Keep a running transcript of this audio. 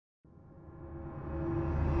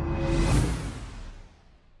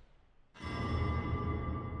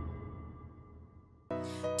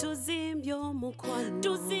Tuzimbyo mukwano,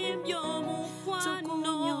 tuzimbyo mukwano,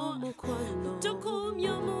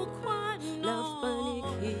 tukumyo mukwano, love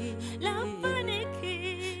paniki, love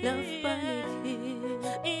paniki, love paniki,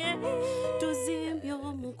 yeah. Tuzimbyo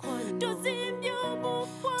mukwano, Tuzimbyo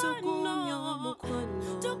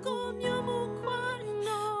mukwano, tukumyo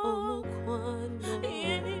mukwano, omukwano,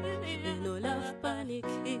 yeah. eno love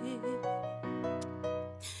paniki.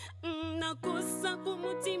 Nakusa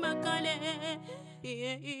kumutima kale,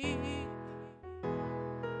 yeah.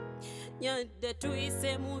 Nyadde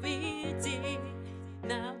tuyise mu biti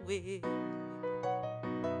nawe,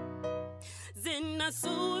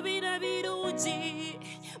 zenasuubira birungi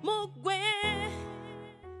mugwe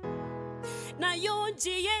naye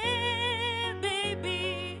onjiye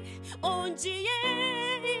baby, onjiye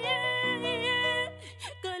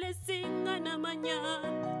kale singa namanya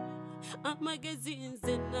amagezi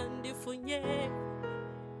nze nandifunye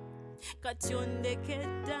kati ondeke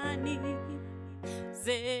ddani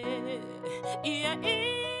ze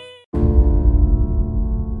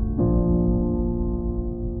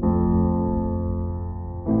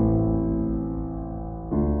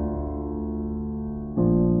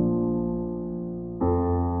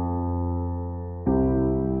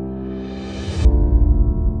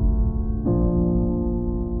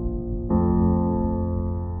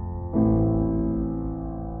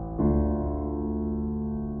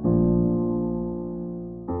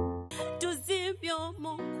tuzimbyo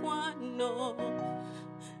mukwano,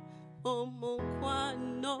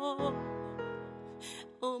 omukwano,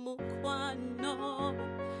 omukwano,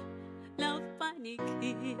 love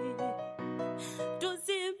paniki.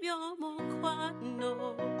 Tuzimbyo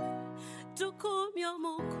mukwano, tukumyo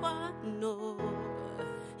mukwano,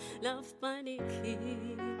 love paniki,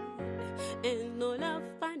 eno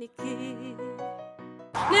love paniki.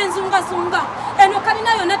 Nenzunga eno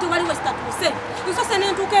kalina yonna tewaliwo sitatuse nsose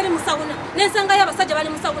nentuuka eri musawuna nensangayo abasajja bali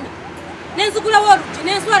musawuna nenzigulawo olugi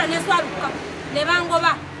nenswaluka ne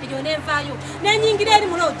bangoba eyo nenvaayo nenyingira eri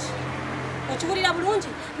mu logi okiwulira bulungi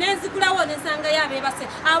nenzigulawo nensangayo abeebase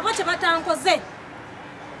abo kye batankoze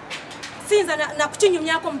sinza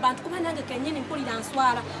nakukinyumyako mu bantu kuba nange kenyini mpulira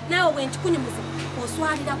nswala naawe bwenkikunyumuza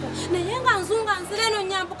oswalirako naye nga nzunga nzira eno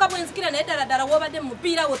nyambuka bwenzikira naye ddala woobadde mu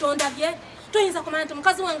mupiira wotondabye toyinza kumanya nti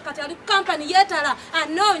mukazi wange kati ali ku kampani yeetala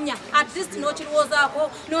anoonya at least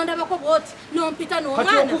n'okirowoozaako n'ondabako bwoti n'ompita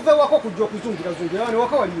n'omwana kati okuva ewaka okujja okuzungiraZungira wane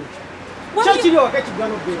waka waliyo kyakiri ewaka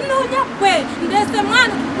ekigaano bbera noonya gwe ndeese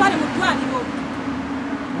mwana tutwale mu ddwaliro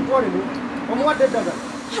mutwalemu omuwadde eddagala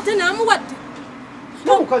ate n'amuwadde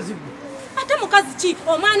n'omukazi gwe ate mukazi ki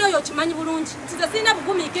omwana oyo okimanyi bulungi ntize sirina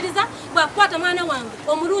bugumiikiriza bwakukwata mwana wange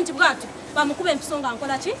omulungi bwatyo bamukuba empiso nga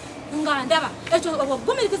nkola ki nga ndaba ekyo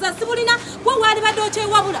obugumirikiza sibulina gwe waali badde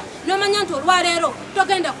okyewabula n'omanya nti olwaleero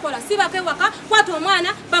togenda kukola sibako ewaka kwata omwana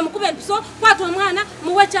bamukuba empiso kwata omwana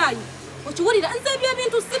muwe kyayi okiwulira nze ebyo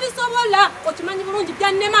ebintu sibisobola okimanyi bulungi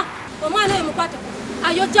byannema omwana oyo mukwate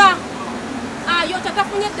ayota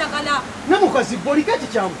tafunye eddagala nemukazi gwe oliko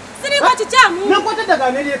ekikyamu siriko kikyamu nekwata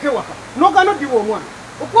eddagala neryeko ewaka n'ogaana oddiwa omwana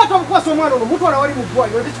okukwata obukwasa omwana ono mutwala wali mu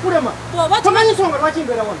ddwaliro tekikulema tomanyi nsonga lwaki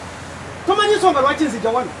mbeera wano tomanyi nsonga lwaki nzija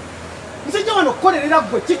wano nzija wano okukolerera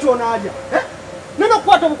gwe kikyonaalya nena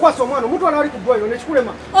okukwata obukwasa omwana omutwala wali ku ddwaliro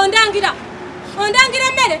nekikulema ondangira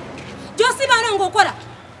emmere gyosibaano ng'okola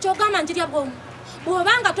kyogamba njirya bwomu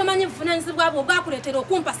bw'obanga tomanyi buvunaanyizibwa bwe obwakuleetera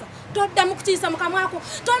okumpasa toddamu kukiisa mu kamwako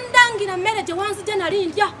tondangira mmere gye wanzija nali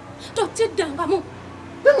ndya tokiddangamu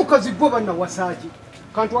ne mukazi gwe bannawasaaki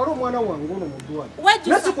kantwala omwana wange ono mu ddwaliro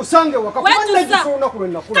Wejjusa. nesikusange ewaka kuba nejjusa olunaku lwe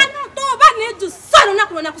nnakula oba nejjusa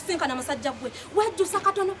olunaku lwe nakusinkana musajja gwe wejjusa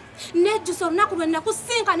katono nejjusa olunaku lwe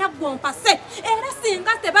nakusinkana gwompase era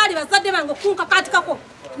singa tebaali bazadde bange okunkakaatikako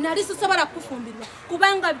nali sisobola kufumbirwa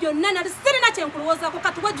kubanga byonna nali sirina kyenkulowoozaako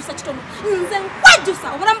kati wejjusa kitono nze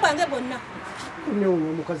nkwejjusa obulamu bwange bwonna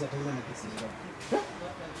omukazi atalina magezi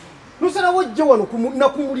nosalawo ojja wano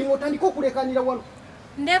nakumulimu otandika okulekanira wano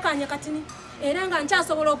ndekanye katini era nga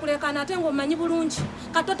nkyasobola okulekana ate ng'omanyi bulungi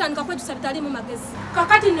kati otandika kwejjusa bitaliimu magezi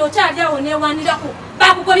kakati nnokyali awo neewanirako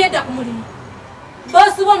bakugobye edda ku mulimu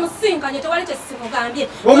boosi w'omusinkanye tewali kyesimugambye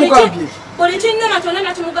buli kinnema kyonna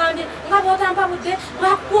nakimugambye nga bw'otampa budde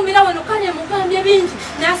bwakukuumira wano kale mugambye bingi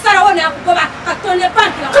nasalawo nakugoba katone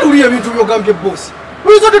pampira kaluli ebintu byogambye boosi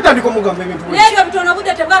oyinza ototandika omugamba ebintu n'ebyo bitono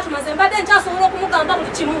budde tebwatumaze mbadde nkyasobola okumugamba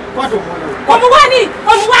buli kimu kwata omwana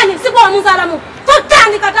omuwani sigwamuzaalamu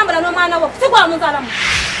totandika tambula n'omwana wo sigwamuzaalamu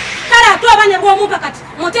kale ate oba ne bw'omumpa kati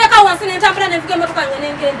muteeka wansi nentambula nenvuga emmotoka yange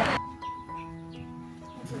nengenda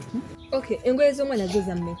Okay, engoye z'omwana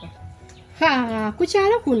zoza mmeka? Ku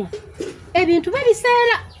kyalo kuno ebintu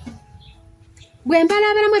babiseera bwe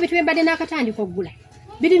mbalaabalamu ebintu bye mbadde n'akatandika okugula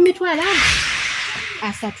biri mitwala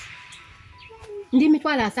asatu ndi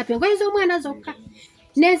mitwala asatu engoye z'omwana zokka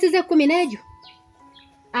n'ensize 10 n'ejo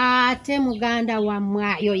ate muganda wa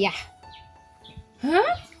mwayoya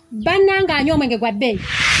bannanga anywa omwenge gwa bbeeyi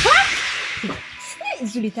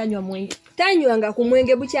Zuli tanywa mwenge. Tanywanga ku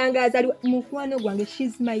mwenge bukyanga azaliwa mukwano gwange.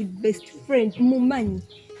 She's my best friend. Mumanyi.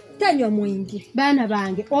 Tanywa mwenge. Baana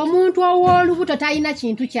bange, omuntu ow'olubuto talina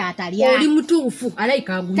kintu kyatalya. Oli mutuufu,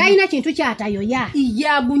 alayika agunywa. Talina kintu kyatayoya.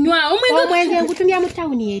 Iya agunywa. Omwenge ngutumya mu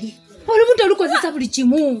tawuni eri. Olubuto lukozesa buli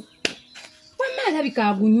kimu. Wamma alabika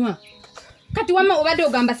agunywa. Kati wamma obadde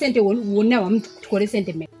ogamba sente wonna wamu tukole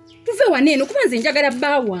sente mmeka. Tuve waneeno kuba nze njagala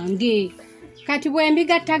bba wange. Kati bwe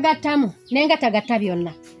mbigattagattamu nengatagatta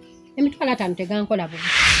byonna emitwala 5 tegankola bubi.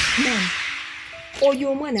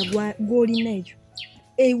 Oyo omwana gw'olina eyo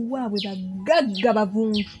ewaabwe bagagga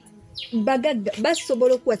bavundu bagagga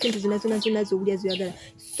basobola okuwa sente zonna z'owulya zoyagala.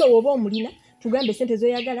 So oba omulina tugambe sente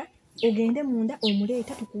zoyagala ogende munda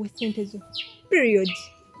omuleeta tukuwe sente zo. Period.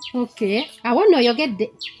 Okay, awo nno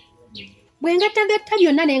oyogedde. Bwe ngatagatta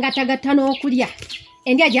byonna nengatagatta n'okulya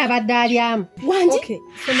endya gy'abadde alyamu. Wangi? Okay,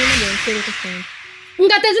 so nene nsereko sente.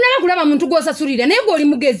 Nga tezinaba kulaba muntu gw'osasulira naye gw'oli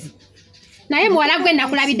mugezi. Naye muwala gwe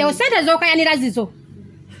nakulabiddewo sente z'okayanira zizo.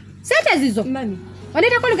 Sente zizo. Mami.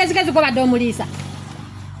 Onetako lugezigezi gw'obadde omuliisa.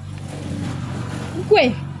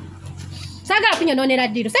 Gwe. Saagala kunyonoonera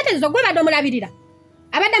ddiiro. Sente zizo gw'obadde omulabirira.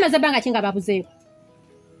 Abadde amaze ebbanga ki nga babuzeewo.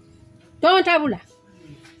 Tontabula.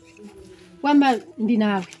 Wamma ndi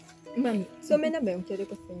naawe. Mami, so mena be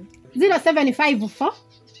nsereko sente. 0754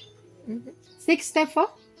 64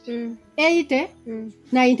 80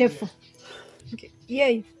 94. Okay.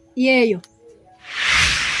 Yeyo. Yeyo.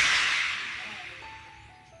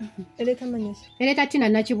 Eleta manyasi. Eleta Tina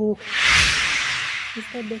Nakibuuka.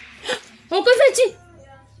 Mstade. Okoze ki?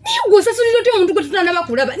 Niyo gwosasulira otya omuntu gwe tutanaba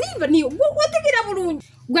kulaba. Nimba niyo gwotegera bulungi.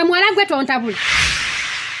 Gwe muwala gwe tontabula.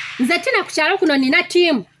 Nze Tina ku kyalo kuno nina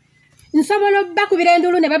ttiimu. Nsobola bakubira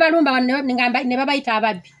endulu ne babalumba ne babayita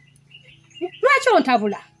ababbi. Lwaki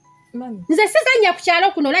ontabula? Mami. Nze sizannya ku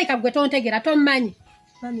kyalo kuno layika gwe tontegera tommanyi.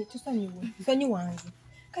 Mami tusonyiwe. Sonyi wange.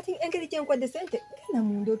 Kati engeri gyenkwadde sente genda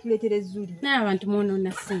munda otuleetere Zuli. N'abantu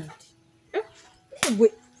mwonoona sente.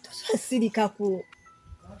 Gwe tosasirikako.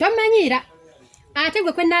 Tommanyiira. Ate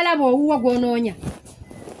gwe kwe naalaba owuwo gw'onoonya.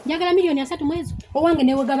 Njagala milioni 3 mwezi. Owange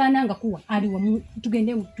newegabananga kuwa aliwa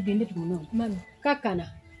tugende tumunoona. Mami. Kakana.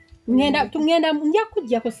 Ngenda nja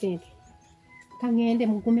kujjako sente. Kangende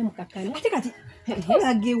mugume mukakane. Kati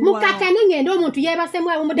olagewa. Mukakane ngende omuntu yeebasemu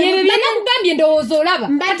awumudde. Bye nakugambye ndowooza olaba.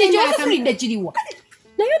 Kati kyosasulidde kiriwa.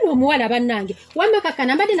 Naye n'omuwala bannange. Wamma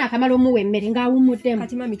kakana mbadde n'akamala omuwa emmere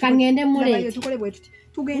ng'awumuddemu. Kangende muleete. Tukole bwe tuti.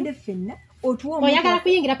 Tugende ffenna otuwa omuntu. Oyagala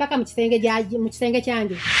kuyingira paka mu kisenge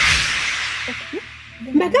kyange.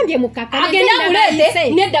 Mbagambye mukakane. Agenda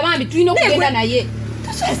muleete. Nedda bambi tulina okugenda naye.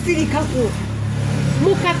 Tosasirikako.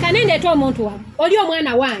 Mukakane ndeeta omuntu wamu. Oli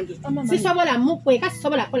omwana wange. Sisobola mukweka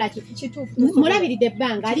sisobola kola mulabiridde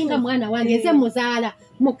ebbanga alinga mwana wange nze muzaala.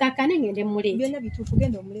 Mukakane ngende muleete. Byonna bituufu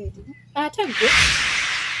genda omuleete. Ate gwe.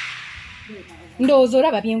 Ndowooza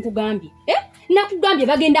olaba bye nkugambye. Nakugambye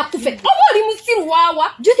bagenda kufe. Oba oli musiru waawa.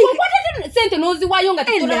 Okwata sente n'oziwaayo nga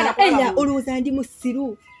tukolana kwa. Ella olowooza ndi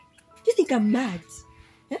musiru. You think I'm mad?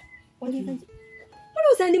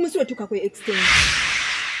 Olowooza ndi musiru tukakwe extend.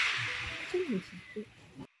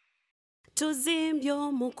 Tuzimbye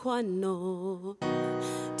omukwano,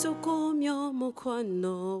 tukumye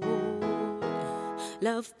omukwano.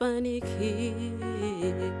 Love panic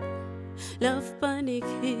hit, love panic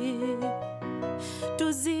hit.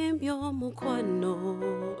 Tuzimbye omukwano,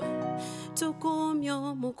 tukumye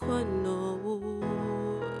omukwano.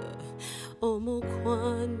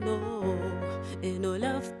 Omukwano, eno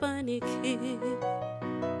love panic hit.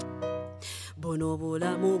 Buno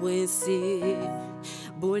bulamu bwensi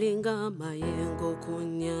bulinga amayengo ku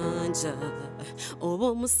nnyanja oba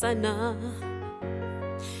omusana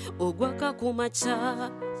ogwaka ku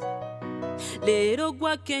makya leero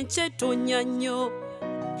gwaka enkye tonya nnyo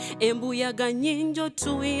embuyaga nnyingi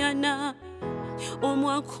otuyana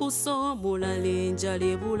omwakusa omulala enjala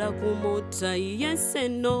ebula ku mutta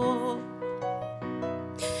yenseno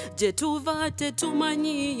gye tuva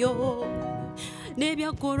tetumanyiyo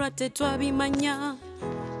n'ebyakolwa tetwabimanya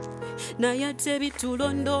naye ate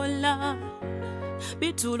bitulondola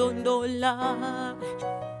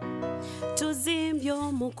tuzimbye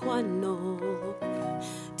omukwano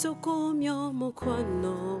tukumye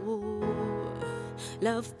omukwano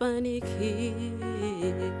love panic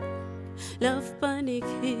hit, love panic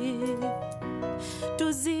hit.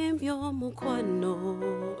 Tuzimbye omukwano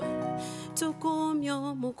tukumye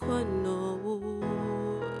omukwano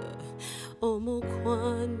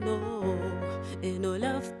omukwano eno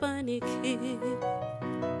love panic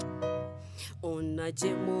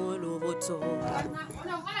unajemu olubuto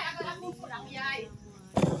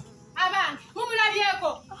abantu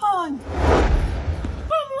mumulabyeko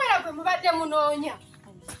omuwala gwe mubadde munoonya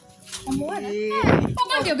omuwala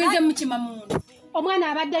ogambye ogenze mukima mundu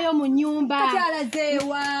omwana abaddeyo mu nnyumba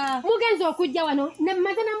kakyalazeewa mugenzi okujja wano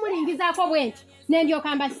nemaze namulingizaako bwenti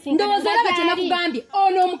nendyoka mbasisinga ndowooza olaba kye nakugambye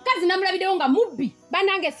ono omukazi namulabiddeyo nga mubbi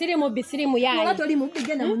bannange siri mubbi siri muyayi oba toli mubbi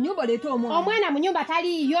genda mu nnyumba oleeta omwana omwana mu nnyumba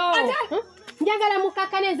taliiyo njagala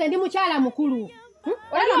mukakkane nze ndi mukyala mukulu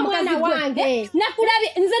olaba omwana wange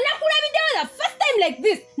nze nakulabiddeyo the first time like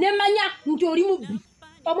this nemanya nti oli mubbi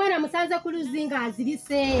omwana musanze ku luzzi nga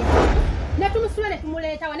azirise netumusula ne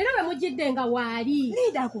tumuleetawa nera bwe mujjidde nga waali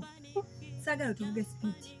liidako saagala tuvuge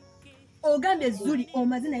sipiiti ogambye zuli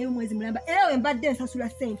omaze naye omwezi mulamba era we mbadde nsasula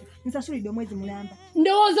ssente nsasulidde omwezi mulamba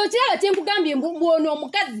ndowooza okiraba kyenkugambye bwono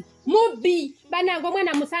omukazi mubbi bannange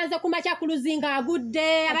omwana musanze ku makya ku luzzi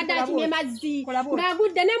ng'agudde abadde akimye mazzi Kola bw'oti.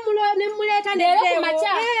 ng'agudde nemuleeta Leero ku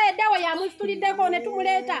makya? eddawe yamusituliddeko ne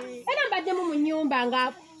tumuleeta era mbaddemu mu nnyumba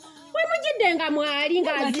nga we mujjidde nga mwali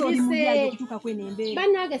ng'azirise okutuuka kweno embeera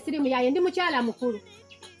bannange siri muyaye ndi mukyala mukulu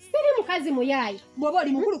siri mukazi muyaye bw'oba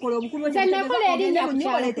oli mukulu kola obukulu kyenakola erinnya mu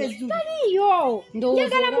nnyumba oleeta ezzulu taliiyo Ndowooza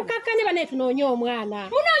njagala olaba. mukakkane bane tunoonye omwana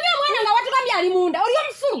munoonye omwana nga watugambye ali munda oli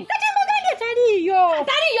omusulu kati mugambye taliiyo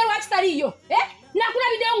taliiyo lwaki taliiyo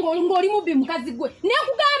nakulabiddeyo ng'oli mubbi mukazi gwe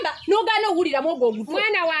nekugamba n'ogaana owuliramu ogwo ogutwe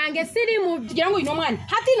mwana wange siri mubbi tugira ngo olina omwana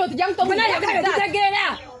hati no tujja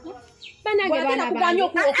kutomutegeera banange nakuganya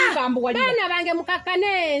okugamba waliwo baana bange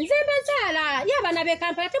mukakkane nze mbakyala ye abaana b'e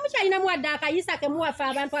Kampala temukyalinamu wadde akayisa ke muwafe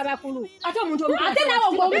abantu abakulu ate omuntu omukulu ate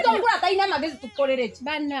naawe ng'omuntu omukulu atalina amagezi tukolere ki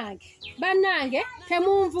bannange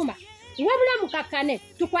temunvuma wabula mukakkane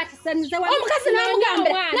tukwatisanize omukazi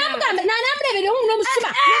namulebere n'omusiba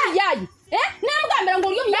n'omuyaayi namugambira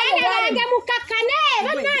ng'oli omuyaayi banange mukakkane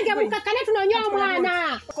bannange mukakkane tunoonye omwana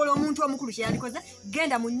kola omuntu omukulu kyeyalikoze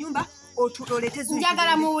genda mu nnyumba oleeta ezzulu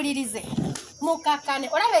njagala muwulirize mukakkane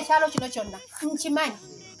olaba ekyalo kino kyonna nkimanyi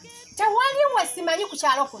tewaliwe simanyi ku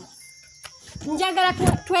kyalo kuno njagala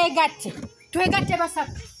twegatte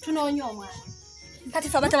basatu tunoonye omwana kati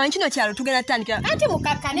fe abatamanyi kino kyalo tugenda tutandikira anti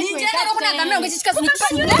mukakkane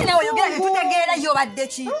tutegeerayo obadde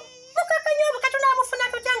ki mukakkane obu katunamufuna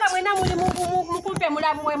tutya nga mwena muli mukumpe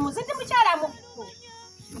mulamu wemuzi nti mukyala mukulu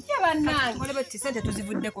ye bannange olebe ti sente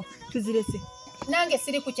tuzivuddeko tuzirese nange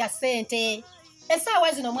siri ku kya ssente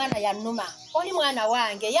essaawa zino omwana yannuma oli mwana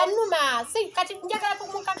wange yannuma kati njagala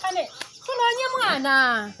mukakkane tunoonye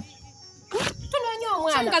mwana tunoonye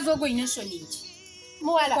omwana omukazi ogwo olina ensoni nki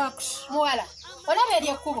muwala olaba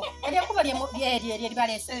eryekkubo eryo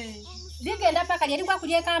libaleese ligenda paka lyerigwa ku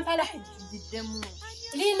ly'e Kampala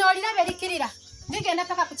lino oliraba erikirira ligenda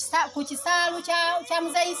paka ku kisaalu kya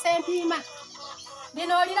muzeeyi Sempiima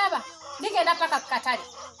lino oliraba ligenda paka ku katale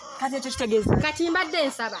kati ekyo kitegeeza kati mbadde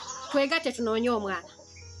nsaba twegatte tunoonye omwana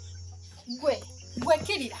gwe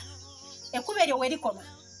kirira ekkubo eryo werikoma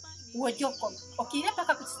wojja okukoma okirire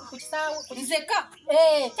paka ku kisaawu nzeka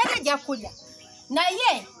tegejja kulya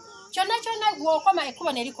naye kyonna kyonna gw'okoma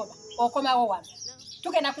ekkubo nerikoma okomawo wano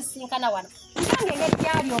tugenda kusinkana wano nsange engeri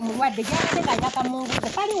gyali omulwadde gyabadde nga yakamunguze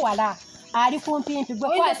tali wala ali kumpimpi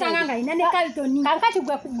oyinasanga nga alina ne Carlton kankati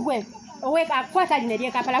gwe akwata lino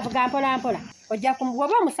ery'Ekampala vuga mpola mpola ojja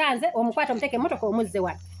bw'oba omusanze omukwata omuteeka emmotoka omuzze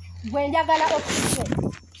wano gwe njagala okuse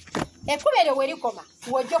ekkubo eryo werikoma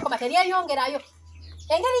wojja okoma teryeyongerayo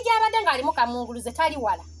engeri gyabadde ng'alimu kamunguluze tali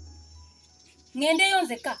wala ngendeyo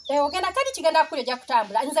nzeka ogenda tali kigenda kuli ojja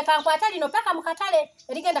kutambula nze kankwata lino paka mu katale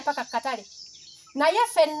erigenda paka ku katale naye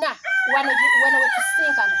ffenna wano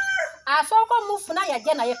wetusinkana asooka omufuna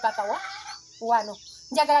yajja naye paka wano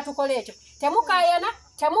njagala tukole ekyo temukayana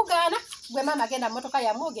temugaana gwe maama genda mu motoka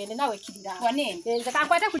yamu ogende nawe kirira wanene nze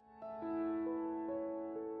kankwate ku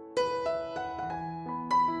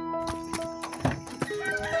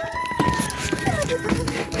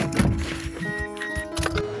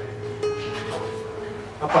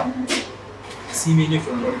Papa, siimye nnyo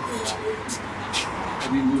kyongoli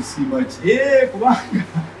ebingusiima ki kubanga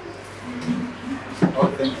oh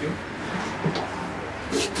thank you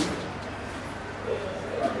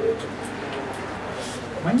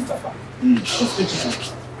manyi papa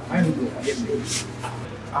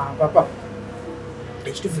papa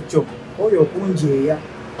ekitufu kyo oyo okunjeeya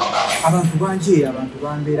abantu banjeeya abantu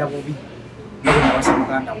bambeera bubi nabo nabasa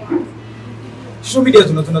muganda wange social media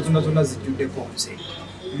zonna zijjuddeko nze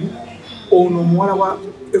ono omuwala wa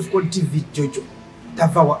FCOD TV Jojo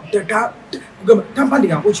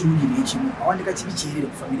tampandikangako kirungi n'ekimu awandika kibi kyerere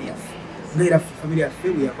ku famire yaffe ngaera family yaffe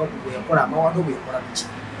bwe yakola amawano bwe yakola biki.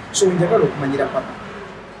 So njagala okumanyira papa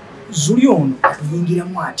Zuli ono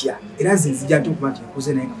atuyingiramu atya era nze nzija ate okuba nti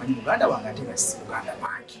nkuze naye nga manyi muganda wange ate nga si muganda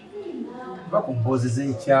wange. Bakumbozeza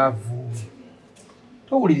ekyavu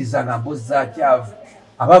towulirizanga mboozi za kyavu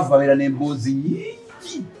abaavu babeera n'emboozi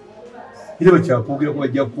nyingi era bakyakwogera ko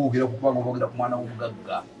bajja kwogera kubanga boogera ku mwana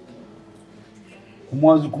w'omugagga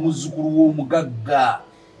ku muzzukulu w'omugagga.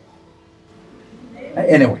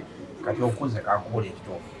 Anyway kati okuze kankubola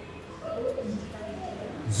ekitoofu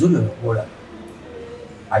Zuli olukola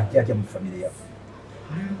ajja atya mu famire yaffe.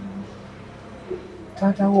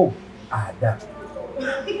 Taatawo Ada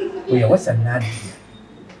bwe yawasa Nadia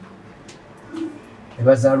ne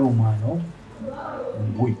bazaala omwana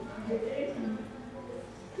Ggwe.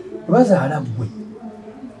 Bwe bazaala Ggwe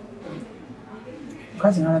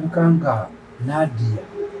mukazi n'alabika nga Nadia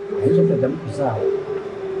ayinza obutaddamu kuzaala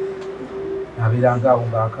n'abeeranga awo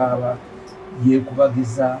ng'akaaba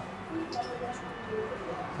yeekubagiza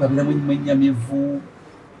babeera mwennyamivu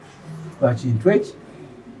lwa kintu eki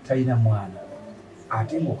talina mwana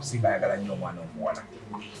ate ng'okusinga ayagala nnyo omwana omuwala.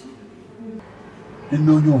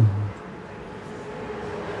 Ennoonya omuntu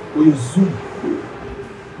oyo Zuli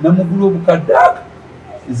namugula obukaddaaka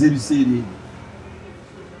ez'ebiseera ebyo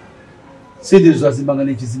sente ezo azimbanga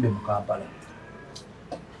n'ekizimbe mu Kampala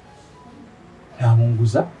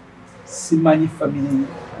namunguza. Simanyi famire ye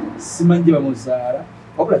simanyi gye bamuzaala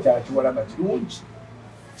wabula kyala kiwala nga kirungi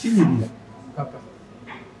kinyirira. Papa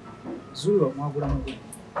Zuli wamwagulamu gwe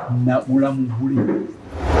nagula mugule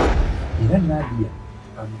era Nadia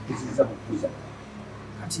amukuzizza bukuza.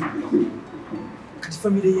 Kati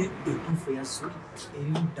famire ye etuufu ya Zuli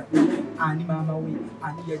erudda ani maama we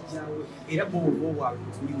ani jjajjaawe era boobo bwabwe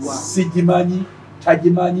buliwa. Sigimanyi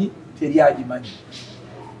tagimanyi teri agimanyi.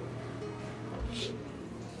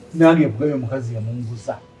 Nange kugabye omukazi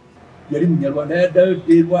yamunguza yali munyarwanda yaddayo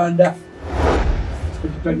dde Rwanda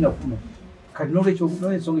talina kuno kati n'olwekyo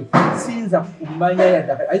n'ensonga sinza kumanya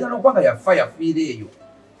yadda ayinza n'okuba nga yafiira eyo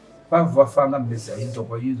bafanga mmesi ayinza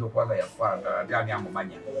okuba nga yafanga ate ani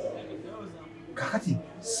amumanya. Kakati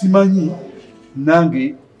simanyi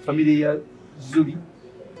nange famire ya Zuli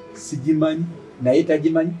sigimanyi naye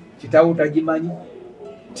tagimanyi kitaawo tagimanyi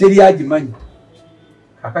teri agimanyi.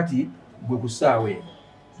 Kakati gwe kusaawe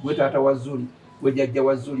gwe taata wa Zuli gwe jjajja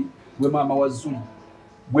wa Zuli gwe maama wa Zuli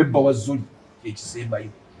gwe bba wa Zuli ekisembayo.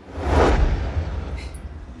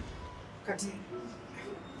 Kati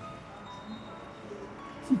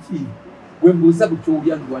kiki gwe mbuuza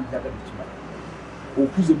bukyolya ndwanjagala kimanyi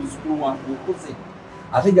okuze muzzukulu wange okuze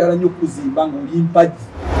ate njagala nnyo okuzimba ng'oli mpagi.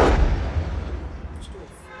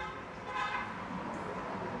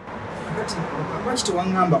 Kati lwaki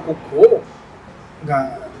tewaŋŋambako ko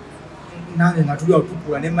nga nange nga tuli awo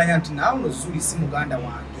tukula ne mmanya nti naawe no Zuli si muganda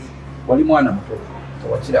wange. Wali mwana muto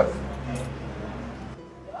tewakiraba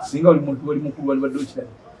singa oli mukulu walibadde okiraba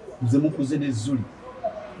nze mukuze ne Zuli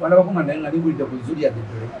wana bakunga naye nga ningulidde ku Zuli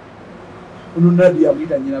yaddedole ono Nadia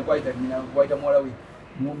amuyita nyina kwayita muwala we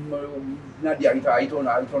Nadia ayita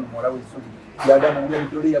ono muwala we Zuli yagamba ngulya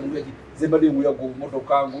biddole yamulya ze mbadde ngulya gwe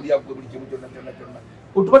motoka ngulya gwe buli kimu kyonna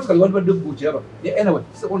otubatikali walibadde gukiraba anyway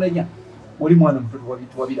sekonenya oli mwana muto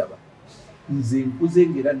tewabiraba nze nkuze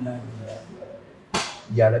ng'era Nadia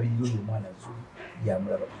yalabirira oyo omwana Zuli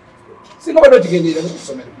yamulaba singa badde okigenderera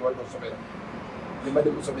nekusomera kusomera mbadde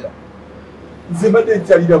kusomera nze mbadde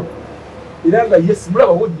nkyaliraku era nga ye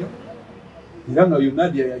simulabawo nnyo era nga yo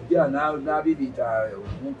Nadia yajja n'abiriita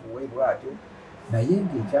omuntu we bw'atyo naye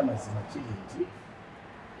ng'ekyamazima kiri nti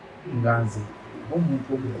nga nze ng'omuntu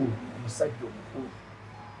omukulu omusajja omukulu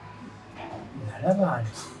nalaba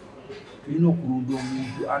nti tulina okulunda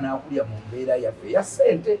omuntu anaakulya mu mbeera yaffe eya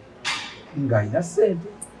ssente ng'alina ssente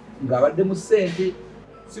ng'abadde mu ssente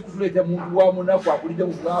si kutuleeta muntu wa munaku akulidde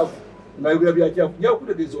mu bwavu ng'ayogera byakyafu nyawe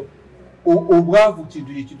okutegeeza obwavu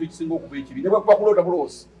kintu yekintu ekisinga okuba ekibi ne bwakuba kuloota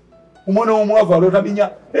buloosi omwana w'omwavu aloota eminya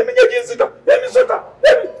gy'ensita emisota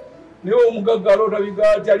naye omugagga aloota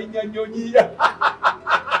bigaati alinnya nnyonyi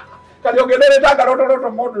kati ogende leeta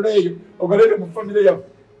agalotoloto modula eyo ogaleete mu famire yaffe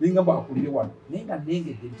ninga mbakulire wano naye nga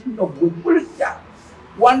nengedde nti nno gwe bulidda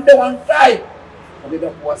one day one time ogenda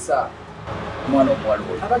kuwasa omwana omuwala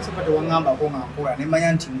oyo. Abakipate waŋŋambako nga nkula ne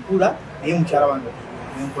mmanya nti nkula naye mukyala wange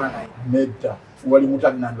nenkula naye. Nedda wali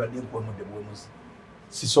mutali nandibadde nkwemudde bwemuzi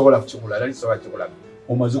sisobola kukikula era lisobola kukikulaga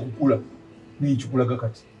omaze kukula ninkikulaga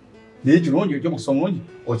kati naye kirungi ekyomukiso mulungi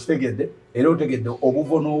okitegedde era otegedde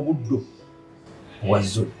obuvo n'obuddo wa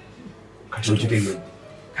Zuli kati okitegedde.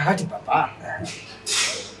 Kakati papa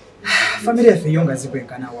famire yaffe yo nga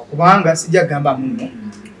zikwenkanawa kubanga sijja kugamba muno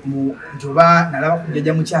nti oba nalaba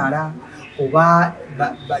kujjajja mukyala oba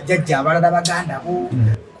bajjajja abalala baganda bo.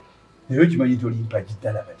 Naye okimanyi nti olimpaji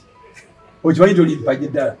ddala kati. Okimanyi nti olimpaji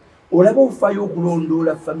ddala. Olaba ofaayo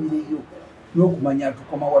okulondoola famire yo n'okumanya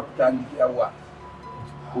tukomawa tutandikira wa.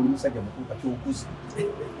 Oli musajja mukulu kati okuze.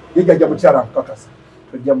 Ye jjajja mukyala nkukakasa.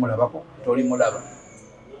 Tojja mulabako, toli mulaba.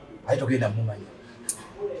 Aye togenda mumanya.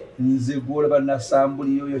 Nze gw'olaba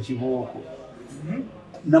nasambuliyo yo kibooko.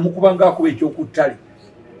 Namukubanga akuba ekyokuttale.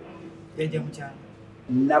 Jjajja mukyala.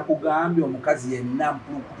 Nakugambye omukazi yenna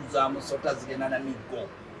mpulukutuza sota zigenda na miggo.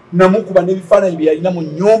 Namukuba n'ebifaananyi bye yalina mu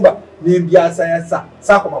nnyumba n'embyasayasa.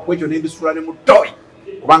 Saakoma ku ekyo n'embisula ne mu toyi.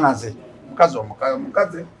 Kubanga nze mukazi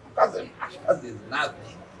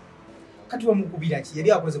nazi. Kati bamukubira ki?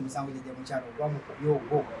 Yali akoze musango jjajja mukyala bamukubye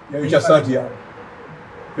ogwo. Yawucha saati yawe.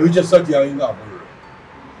 Yawucha saati yawe ng'akola.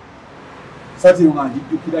 Saati yo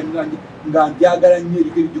ng'anjijjukira nga njagala nnyo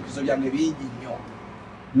eriko ebijjukizo byange bingi nnyo.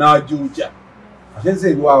 N'ajuuca. Ate nze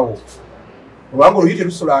erwawo. Olwanga oluyite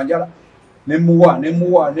lusula njala. Nemuwa.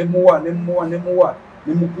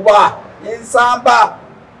 Nemukuba. Ensamba.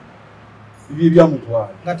 Ebyo ebyamutwala.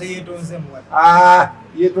 Nga teyeetonze muwala.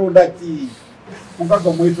 Yeetonda ki? Mukaga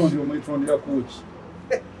omwetondera kuki?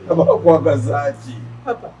 Abakwagaza ki?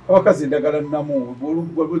 Abakazi endagala nnamu.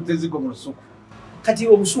 Bw'otezigo mu lusuku. Kati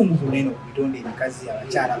obusungu bunene okutonda emikazi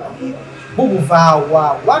abakyala babiri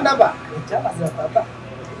bubuvaawa wandaba ekyamazima papa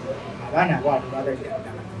abaana abawala bagalira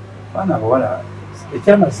ddala. Abaana abawala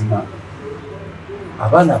ekyamazima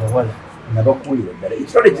abaana abawala nabakuulira ddala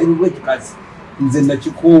ekitole kirimu ekikazi nze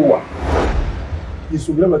nakikoowa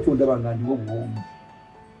nsubira lwaki ondaba ndiwo obuwoomu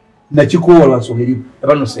nakikoowa lwansonga erimu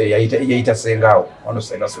abanose yayita sengaawo wano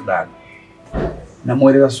senga Sudaani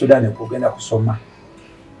namuwerera Sudaani okugenda kusoma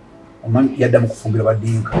omanyi yaddamu kufumbira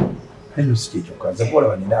badinka naye no si kyekyoka nze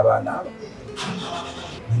kuolaba nina abaana abo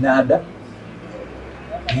nina Ada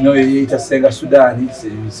nina oyo yeyita senga Sudaani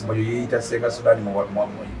simulyo yeyita senga Sudaani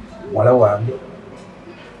muwala wange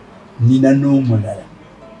nina n'omulala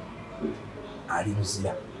ali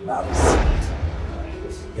Luzira baabuzi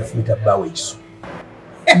yafumita bbaawe ekiso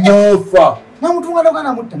noofa namutunga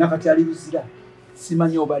dogana mutta nakati ali Luzira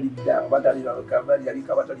simanyi obalidda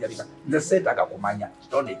obataliyalika nze seetaaga kumanya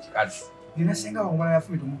kitonde ekikazi nina sengaawo omulala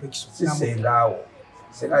yafumita omuntu ekiso sisengaawo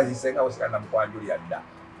sengaawo sikana mukwanjulira dda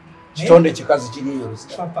kitonde ekikazi kiri eyo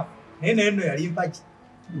Luzira papa naye neno yali mpaji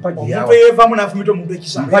omuntu yeevaamu n'afumita omuntu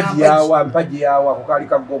ekiso mpaji yawa kukaali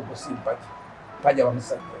kagombo si mpaji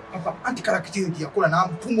abamusajja papa anti kalakitiro gye yakola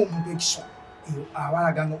n'amutunga omuntu ekiso eyo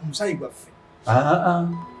abalaganga omusayi gwaffe.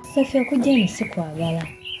 Sofia kujja eno si kwagala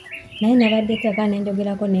naye nabadde kaka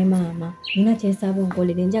nenjogerako ne maama nina kyensaba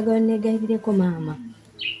onkolere njagala negayireko maama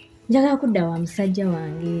njagala kudda wa musajja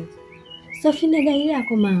wange Sofia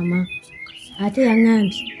negayirako maama ate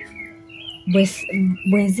yaŋŋambye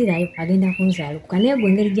bwe nzirayo agenda kunzaalukuka naye gwe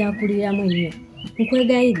engeri gyakuliramu ennyo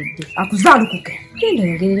nkwegayiridde akuzaalukuke genda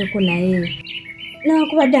oyogerereko naye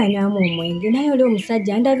nakubadde anywamu omwenge naye oli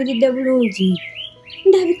omusajja ndabiridde bulungi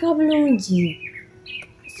ndabika bulungi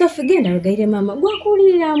Sophie genda wegayire maama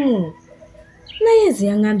gwakuliramu naye nze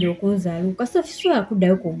yaŋŋambye okunzaaluka Sophie sobola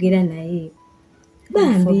kuddayo kwogera naye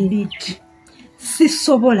bambi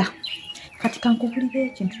sisobola kati kankubulira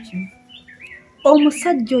ekintu kimu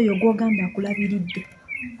omusajja oyo gw'ogamba akulabiridde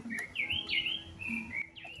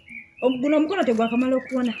guno omukono tegwakamala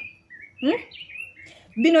okuwona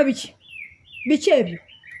bino biki ebyo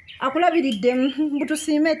akulabiridde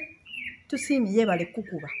tusiime yebale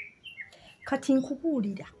kukuba kati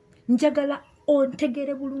nkubuulira njagala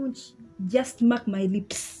ontegere bulungi just mark my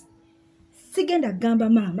lips sigenda kugamba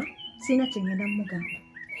maama sina kyengenda mugamba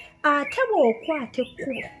ate bw'okwata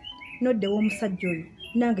ekkubo noddewo omusajja oyo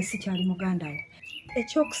nange sikyali muganda wo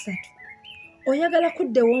ekyokusatu oyagala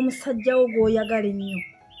kuddewo omusajja wo gw'oyagala ennyo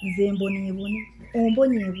nze mboniebone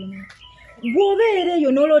ombonyeebone bw'obeera eyo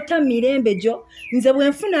n'olota mirembe gyo nze bwe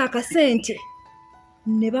nfuna akasente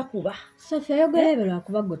ne bakuba Sophia yogerebe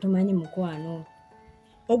lwakuba gwe tomanyi mukwano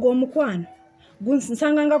ogwo omukwano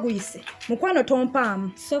gunsanga nga guyise mukwano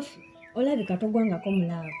tompaamu Sophie olabika togwangako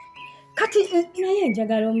mulaavu kati naye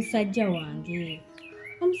njagala omusajja wange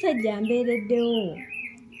omusajja mbeereddewo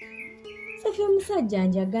Sophie omusajja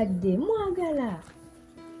njagadde mwagala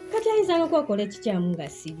kati ayinza n'okwakola ekikyamu nga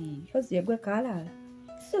siri kozi yegwe kaalaala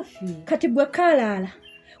Sophie kati gwe kaalaala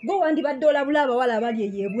gwe wandibadde olabula abawala abali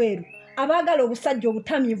eyo ebweru abaagala obusajja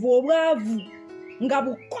obutamivu obwavu nga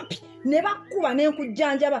bukopi ne bakuba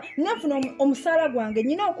n'enkujjanjaba nafuna omusaala gwange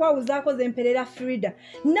nyina okwawuzaako zemperera Frida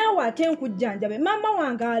naawe ate enkujjanjabe maama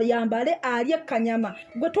wange ayambale alye kanyama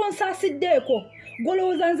gwe tonsaasiddeeko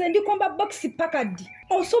golowooza nze ndikomba boxi pakaddi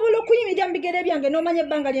osobola okuyimirira mu bigere byange n'omanya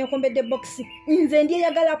ebbanga lyenkombedde boxi nze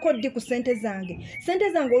ndyeyagalako ddi ku ssente zange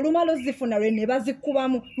olumala ozifuna lwe ne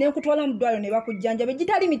bazikubamu nenkutwala mu ddwaliro ne bakujjanjaba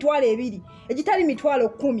egitali mitwalo 2 egitali mitwalo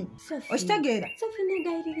 10 okitegeera Sophie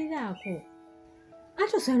negayiriraako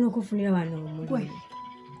ate osaana okufunira wano omulimu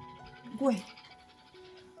gwe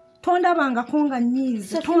tondabangako nga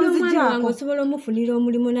nnyiizi omwana wange osobola omufunira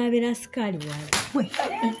omulimu n'abeera sikaali gwe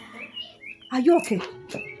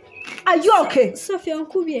ayoke Sophie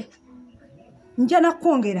onkubye nja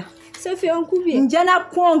nakwongera Sophie onkubye nja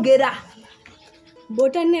nakwongera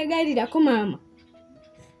bw'otannegayirirako maama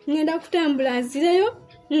ngenda kutambula nzireyo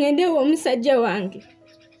ngende ewa omusajja wange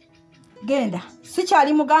genda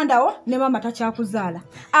sikyali muganda wo ne maama takyakuzaala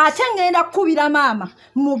ate ngenda kukubira maama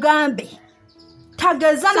mugambe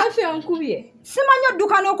tagezana Sophie onkubye simanyi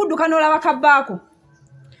odduka n'okudduka n'olaba kabbaako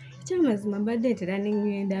ekyamazima mbadde ntera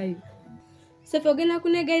neŋŋendayo Sophie ogenda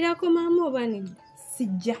kunegayirirako maama oba nedda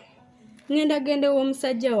sijja ngenda genda ewa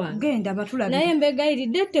omusajja wange genda batulabe naye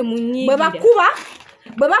mbegayiridde temunyiigira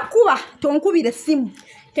bwe bakuba tonkubira essimu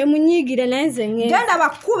temunyiigira naye nze genda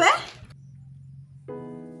bakube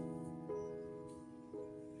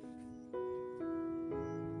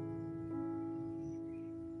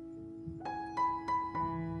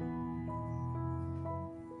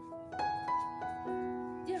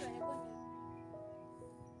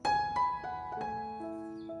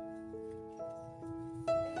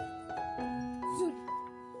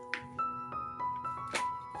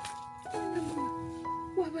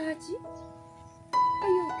Wabaji?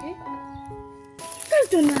 Are you okay?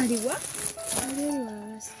 Kalton aliwa? Aliwa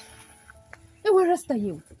rasta. Ewa rasta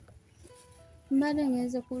yewe? Mbadde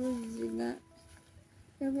ngeze kuluziga.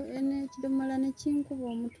 Ene kidomola ne kinkuba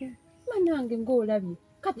omutwe. Manange ng'olabye.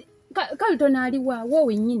 Kati Kalton aliwa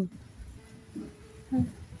wowe nnyini?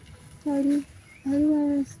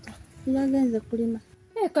 Aliwa rasta. Yagenze kulima.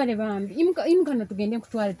 Kale bambi. Imukana tugende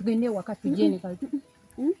kutwale tugende waka tujene Kalton.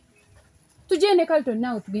 Tujene Kalton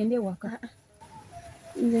nawe tugende waka.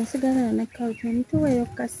 Nze nsigala na Kalton tuweeyo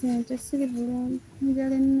kasente siri bulungi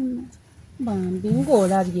njala ennuma. Bambi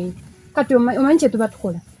ng'olabye. Kati omanyi kye tuba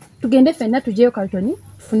tukola. Tugende ffenna tujeyo Kalton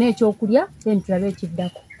tufune ekyokulya then tulabe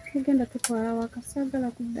ekiddako. Tugenda tutwala waka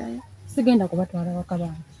saagala kuddayo. Sigenda kubatwala waka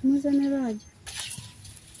bambi. Muze ne Lwaji.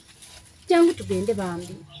 Jangu tugende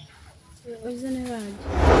bambi. Oze ne Lwaji.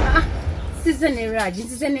 Size ne Lwaji,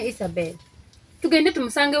 nzize ne Isabel. Tugende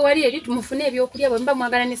tumusange wali eri tumufune ebyokulya bwe mba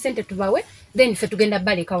mwagala ne sente tubawe then ffe tugenda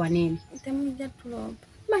baleka wanene. Temujja tuloopa.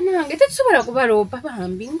 Banange tetusobola kubaloopa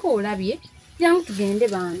bambi ng'olabye. Jangu tugende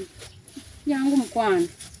bambi. Jangu mukwano.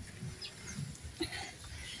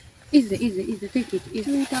 Ize, take it,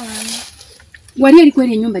 ize. Wali eri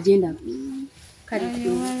kweri ennyumba gye ndaba. Kale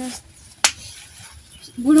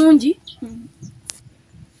bulungi?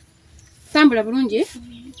 Tambula bulungi?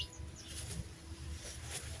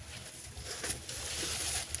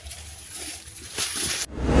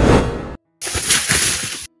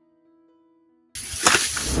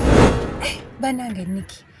 Banange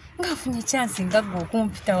Nikki, ngafunye chance ngaggo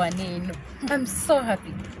okumpita waneeno. I'm so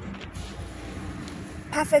happy.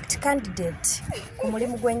 Perfect candidate ku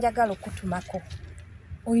mulimu gwenjagala okutumako.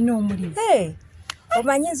 Oyina omulimu?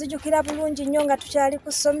 Omanyi nzijukira bulungi nnyo nga tukyali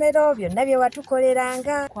ku ssomero byonna bye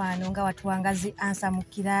watukoleranga. Kwano nga watuwangazi ansa mu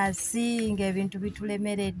kiraasi ng'ebintu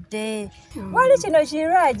bitulemeredde. Wali kino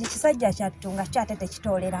kirwaji kisajja kyattu nga kyate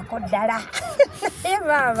tekitoolerako ddala. Naye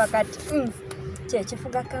maama kati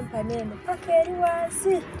kyekifuga kampani eno paka eri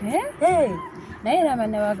wansi. Naye era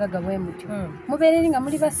abaana bagaga bwe mutyo mubeereri nga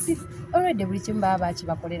muli basifu olwedde buli kimu baba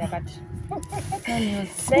bakibakolera kati.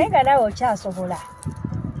 Naye nga nawe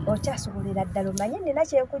okyasobolera ddala omanyi nina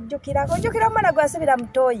kyekujjukirako. Ojjukira omwana gwasibira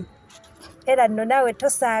mutooyi era nno naawe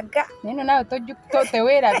tosaaga. Naye nno naawe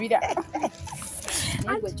teweerabira.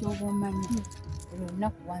 Naye gwe kyoba omanyi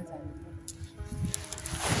olunaku wanza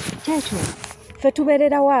kyekyo ffe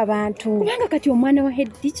tubeererawo abantu. Kubanga kati omwana wa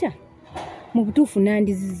head teacher mu butuufu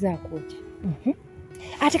nandizizaako ki?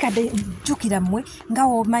 Ate kadde jjukira mmwe nga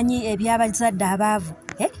omanyi ebyabazadde abaavu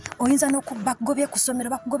oyinza n'okubagobye ku ssomero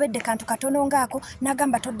bakugobedde kantu katono ngaako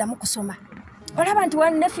n'agamba toddamu kusoma. Olaba nti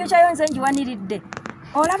ne future yo nze njiwaniridde.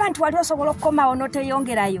 Olaba nti wali osobola okukomawo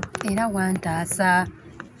n'oteyongerayo. Era wantaasa.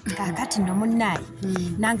 Kaakati nno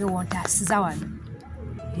munnaayi nange wontaasiza wano.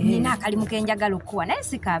 Nina akalimu ke njagala okuwa naye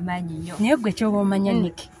si kamaanyi nnyo. Naye gwe kyoba omanya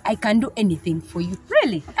Nikki, I can do anything for you.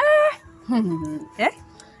 Really?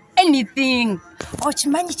 Anything.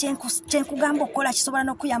 Okimanyi kyenkugamba okukola kisobola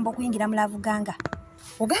n'okuyamba okuyingira mu lavuganga.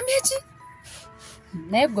 Ogambye ki?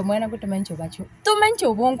 Naye gwe mwana gwe tomanyi kyobakyo. Tomanyi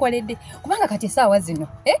kyoba onkoledde. Kubanga kati essaawa zino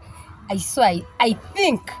I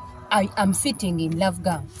think I am fitting in love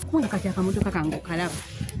gang. Kuba kati akamotoka kange okalaba.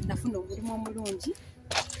 Nafuna omulimu omulungi.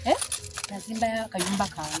 Nazimba akayumba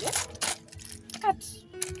kange. Kati.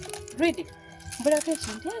 Ready. Mbulako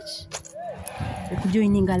ekintu eki.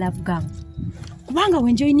 Okujoininga love gang. Kubanga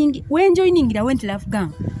wenjoiningira went love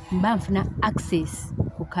gang. Mba nfuna access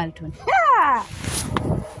ku Carlton.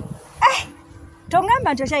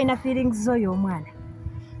 Tongamba nti okyalina feelings z'oyo omwana.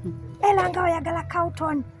 Era nga oyagala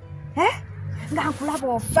Carlton. Nga nkulaba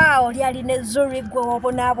ofa oli alina ezzuri gwe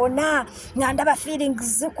wobonaabona nga ndaba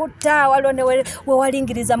feelings zikutta waliwo ne we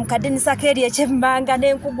walingiriza mu kadinisa keeri ekyemmanga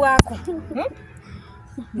n'enkugwako.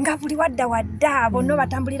 Nga buli wadda bonna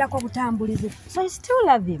batambulirako obutambulizi. So you still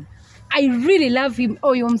love him? I really love him.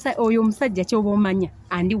 Oyo omusajja ky'oba omanya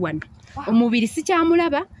andi wano. Omubiri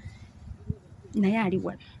sikyamulaba naye ali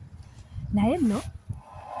wano. Naye nno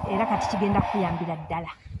era kati kigenda kuyambira ddala.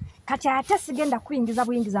 Kati ate sigenda kuyingiza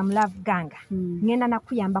buyingiza mu love ganga. Ngenda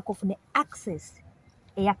nakuyambako ofune access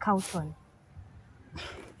eya Carlton.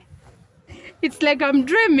 It's like I'm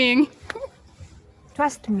dreaming.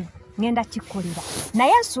 Trust me, ngenda kikolera.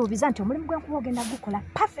 Naye nsuubiza nti omulimu gwenkuba ogenda gukola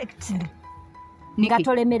perfectly. Nga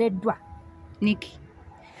tolemereddwa. Nikki,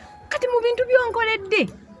 kati mu bintu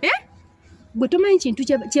byonkoledde, bwe tomanyi kintu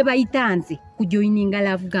kye bayita nze kujoininga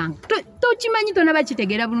love gang. Tokimanyi tonaba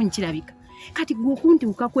kitegeera bulungi kirabika. Kati gwe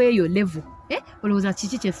okuntuuka ku eyo level, olowooza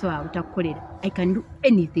kiki kyesobola obutakukolera. I can do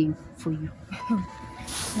anything for you.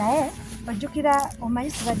 Naye ojjukira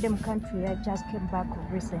omanyi sibadde mu country ya just came back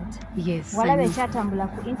of recent. Yes. Walaba ekyatambula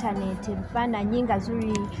ku internet ebifaananyi nga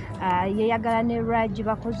zuri yeyagala ne Raj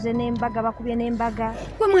bakoze n'embaga bakubye n'embaga.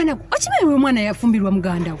 Gwe mwana okimanyi we mwana yafumbirwa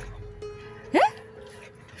muganda we?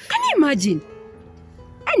 Can you imagine?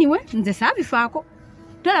 Anyway, nze saabifaako.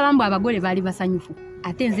 Tolaba mbu abagole baali basanyufu.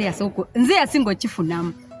 Ate nze yasinga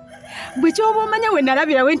okifunamu. Bwe kyoba omanya we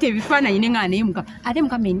nalabira wente ebifaananyi ne nga neemuka. Ate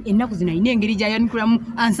mukama ennaku zino alina engeri gy'ayanukulamu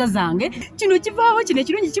ansa zange. Kino kivaawo, kino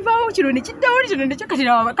ekirungi kivaawo, kino ne kiddawo, kino ne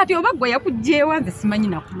kyakatira. Kati oba gwe yakuggyeewa nze simanyi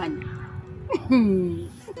nakumanya.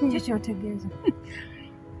 Kyo ky'otegeeza.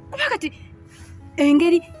 Kuba kati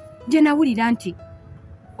engeri gye nawulira nti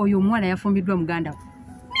oyo omuwala yafumbiddwa muganda we.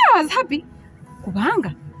 I was happy.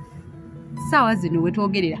 Kubanga saawa zino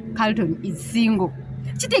wetwogerera Carlton is single.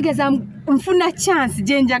 Kitegeeza nfuna chance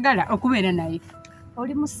gye njagala okubeera naye.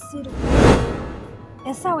 Oli musiru.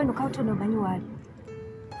 Esaawa eno Carlton omanyi waali?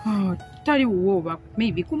 Tali wuwoba,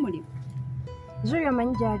 maybe kumulimu. Zuri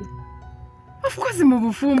omanyi gyali? Of course mu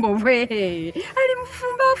bufumbo bwe. Ali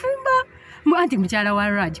mufumba. Anti mukyala wa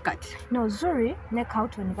Raj kati. No, Zuri ne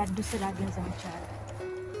Carlton badduse bagenze mukyala.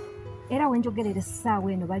 Era wenjogerera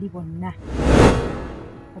essaawa eno bali bonna.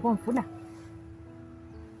 Oba nfuna?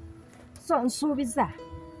 So nsuubiza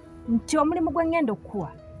nti omulimu gwe ngenda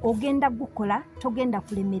okuwa ogenda gukola togenda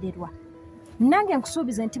kulemererwa. Nange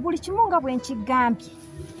nkusuubize nti buli kimu nga bwe nkigambye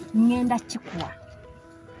ngenda kikuwa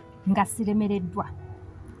nga siremereddwa.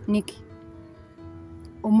 Nikki,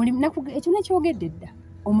 omulimu ekyo nekyogedde dda.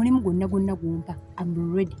 Omulimu gwonna gumpa.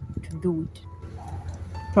 I'm ready to do it.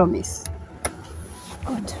 Promise.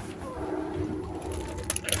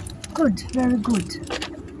 Good, very good.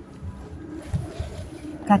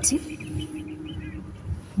 Kati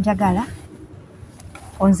njagala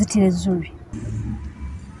onzitire Zuri.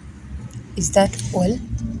 Is that all?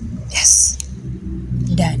 Yes.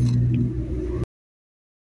 Done.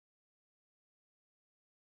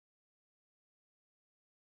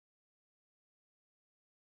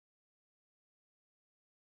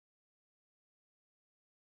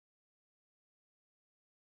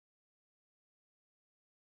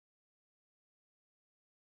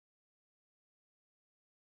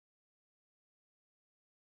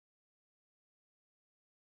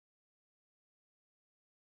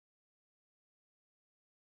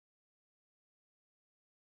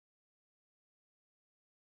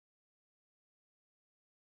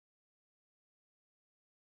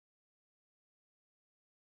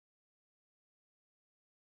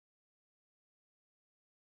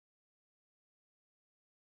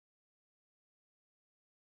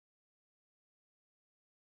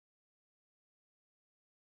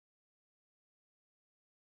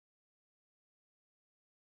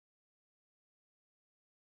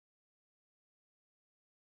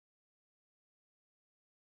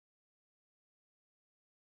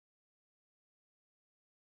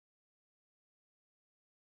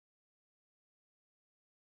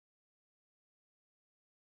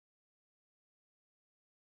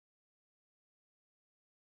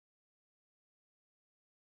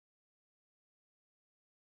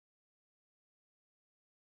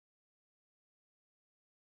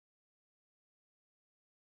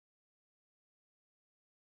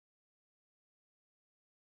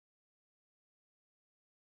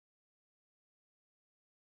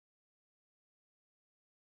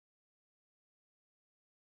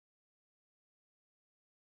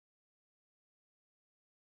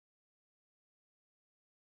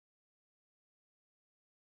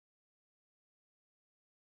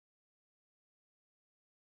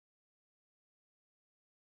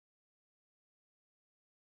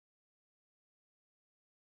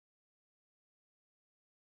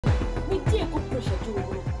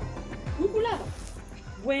 kitungulu nkulaba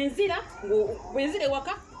bwenzira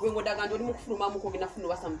ewaka bwengodaga ndi oli mukufuluma mukogenda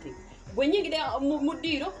funuwa something bwenyingide mu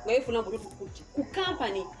ddiiro nga yefuna mbuto ku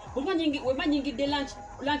kampani wema nyingidde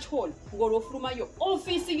lunch hall ng'olwo ofulumayo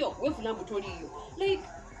ofiisi yo wefuna mbutoliyo like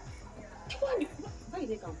tiwandi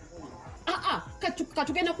bayireka nkubula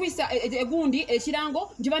katugenda kuyisa egundi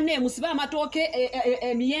ekirango nti banne musibe amatooke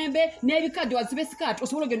emiyembe n'ebikajjo wazibe sikaati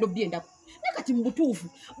osobola ogenda obyendako naye kati mu butuufu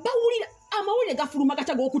bawulira amawulire gafuluma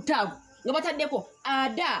gata g'okutaago nga bataddeko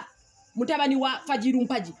ada mutabani wa Fajiru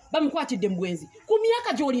Mpaji bamukwatidde mu bwenzi ku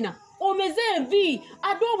myaka gy'olina omeze envi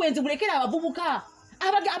ada obwenzi bulekera abavubuka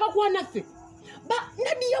abakwanaffe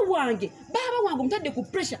Nadia wange baba wange mutadde ku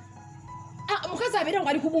pressure mukazi abeera nga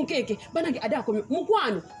ali ku bunkeeke banange ada akomye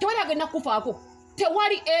mukwano tewali agenda kufaako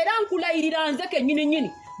tewali era nkulayirira nze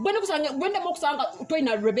kennyini gwenda mokusanga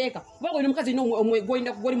toyina Rebecca oba golina mukazi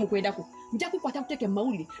goli mukwendako nja kukwata kuteeka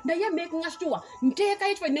emawulire naye making sure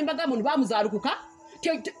nteekayo ekifo nembagamba nti bamuzaalukuka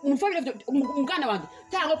muganda wange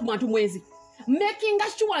tanga ku bantu mwezi making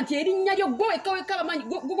sure nti erinnya lyo gwewekaweka bamanyi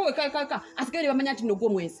gwewekaweka asigale bamanya nti nogwo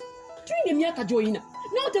mwezi tulina emyaka gy'olina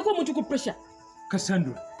n'oteeka omuntu ku pressure.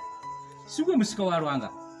 Cassandra sigwe musika wa Lwanga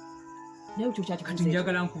kati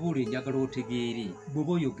njagala nkubuule njagala otegeere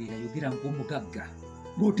bw'oba oyogera ng'omugagga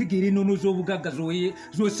ng'otegeera ennono z'obugagga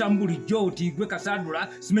z'ossamu bulijjo oti gwe Cassandra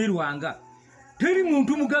Simerwanga teri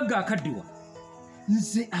muntu mugagga akaddiwa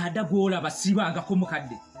nze ada gw'olaba sibangako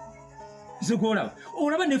mukadde nze gw'olaba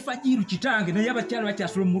olaba ne Fajiru kitange naye abakyala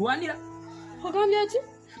bakyasobola mulwanira ogambye ki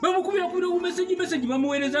bamukubira meseji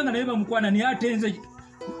bamuweerezanga naye bamukwana naye ate nze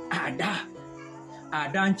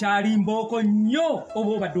ada nkyali mbooko nnyo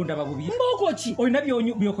oba obadde ondaba bubi mbooko ki olina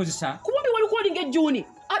byokozesa kubumbi waliko olinga ejjuuni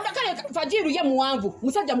ada kale Fajiru ye muwanvu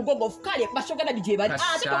musajja mugogofu kale bashogana gye bali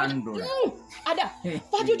ada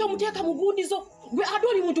Fajiru tomuteeka mu gundizo gwe ada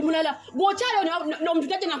oli muntu mulala bw'okyala n'omuntu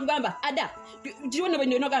tajja nakugamba ada kiwona bwe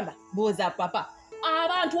nogamba buuza papa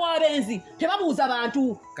abantu abenzi tebabuuza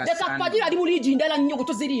bantu leka Fajiru ali mu liigi ndala nnyo gwe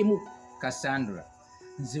toziriimu. Cassandra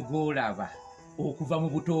nze gw'olaba okuva mu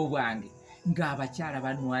buto bwange ng'abakyala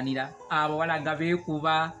banwanira abawala nga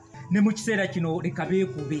beekuba ne mu kiseera kino leka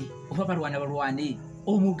beekube oba balwane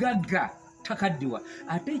omugagga takaddiwa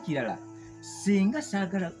ate ekirala singa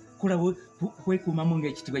saagala kulawo kwekuumamu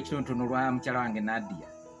ng'ekitiibwa ekitonotono lwa mukyala wange Nadia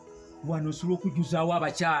wano osobola okujjuzaawo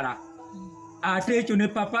abakyala ate ekyo ne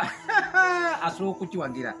papa asobola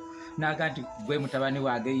okukiwagira naga nti gwe mutabani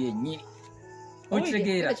wange yennyini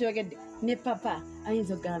okitegeera ne papa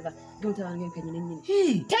ayinza okugamba gmutabani wange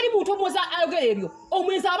kennyini teri muntu omwoza ayogera ebyo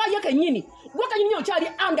omwenzi aba ye kennyini gwe kennyini okyali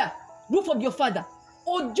under roof of your father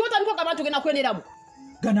ojja otandika okugamba nti ogenda kweneramu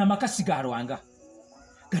gano amaka si ga Lwanga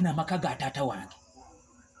gano amaka ga taata wange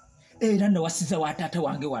era nawasiza wa taata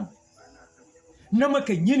wange wano namwe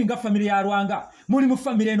kennyini nga famire ya Lwanga muli mu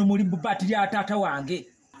famire eno muli mu bbaati lya taata wange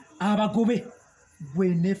abagobe gwe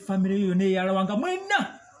ne famire yo ne ya Lwanga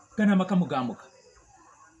mwenna gano amaka mugambuka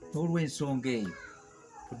n'olw'ensonga eyo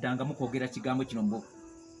tuddangamu kwogera kigambo kino mbu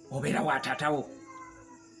obeera wa taatawo.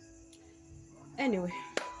 Anyway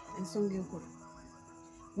ensonga enkulu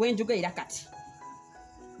wenjugaira kati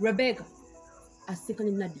Rebecca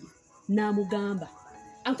asikanye Nadia n'amugamba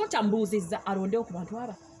ankotambuuzizza alondewo ku bantu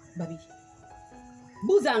aba babiri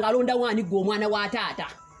buuzanga alonda waani gwe omwana wa taata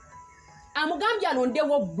amugambye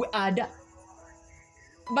alondewo gwe ada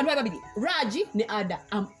bantu babiri Raji ne ada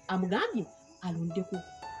amugambye alondeko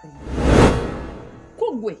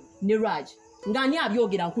kugwe ne Raji ng'ani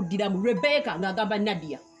abyogera nkuddiramu Rebecca ng'agamba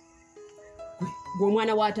Nadia gwe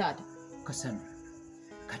omwana wa taata. Cassandra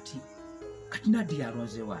kati Nadia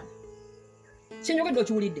alonze waani kyenyogedde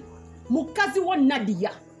okiwulidde mukazi wa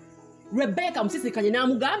Nadia Rebecca musisikanye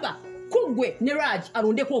n'amugamba kugwe ne Raji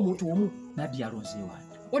alondeko omuntu omu. Nadia alonze waani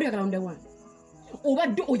oyagala alonde waani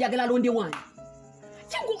obadde oyagala alonde waani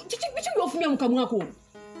kiki byofumya mu kamwako olwo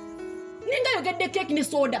ninga yogedde keeki ne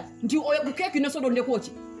soda nti keeki ne soda ondeko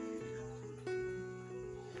ki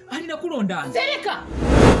alina kulonda nze sereka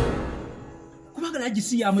kubanga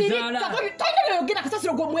nagisi ya muzaala tayina byoyogera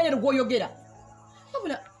kasasiro gw'omwerero gw'oyogera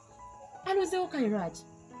wabula alonzewo kale Raji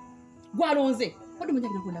gwalonze wadde omanya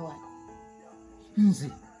ginakonda waani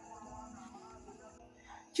nze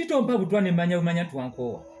kitompa butwa ne manya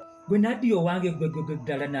twankoowa gwe Nadia owange gwe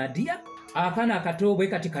ddala Nadia akaana akato bwe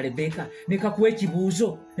kati ka Rebecca ne kakuwa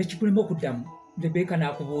ekibuuzo ne kikulema okuddamu Rebecca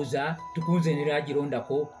n'akubuuza tukunze ne Raji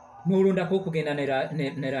londako n'olondako okugenda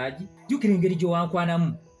ne Raji jjukira engeri gye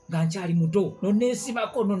wankwanamu nga nkyali muto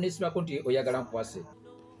noneesibako nti oyagala nkwase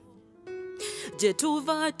gye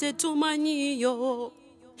tuva tetumanyiyo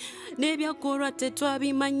n'ebyakolwa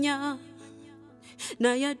tetwabimanya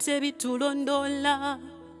naye ate bitulondola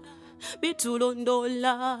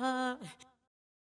bitulondola